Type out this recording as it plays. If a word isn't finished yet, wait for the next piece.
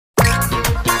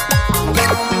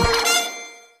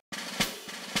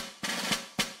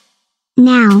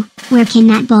Now, where can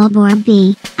that Bulborb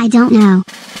be? I don't know.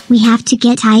 We have to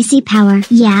get icy power.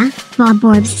 Yeah,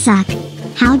 Bulborbs suck.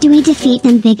 How do we defeat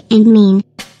them big and mean?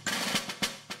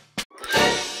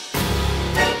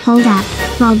 Hold up,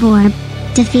 Bulborb.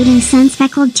 Defeating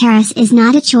Sun-Speckled Terrace is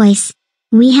not a choice.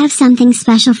 We have something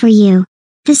special for you.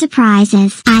 The surprise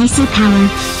is icy power.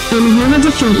 And we will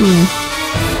defeat you.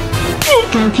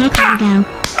 Go Pikmin go.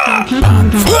 Go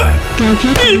Pikmin go. Go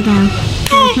Pikmin go.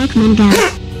 Go Pikmin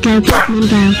go. Go Pikmin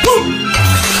go.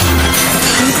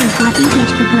 This is what we get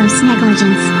for gross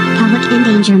negligence, public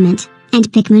endangerment,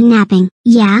 and Pikmin napping.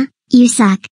 Yeah, you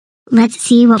suck. Let's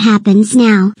see what happens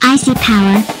now. Icy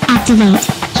power, activate.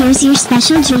 Here's your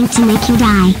special drink to make you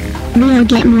die. We'll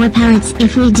get more pellets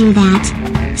if we do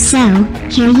that. So,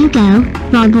 here you go,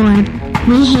 Bulborb.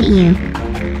 We hate you.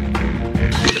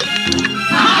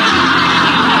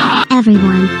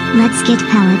 Everyone, let's get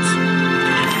pellets.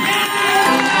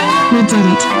 We did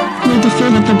it. We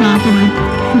defeated the Bulborb.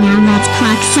 Now let's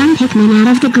pluck some Pikmin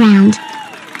out of the ground.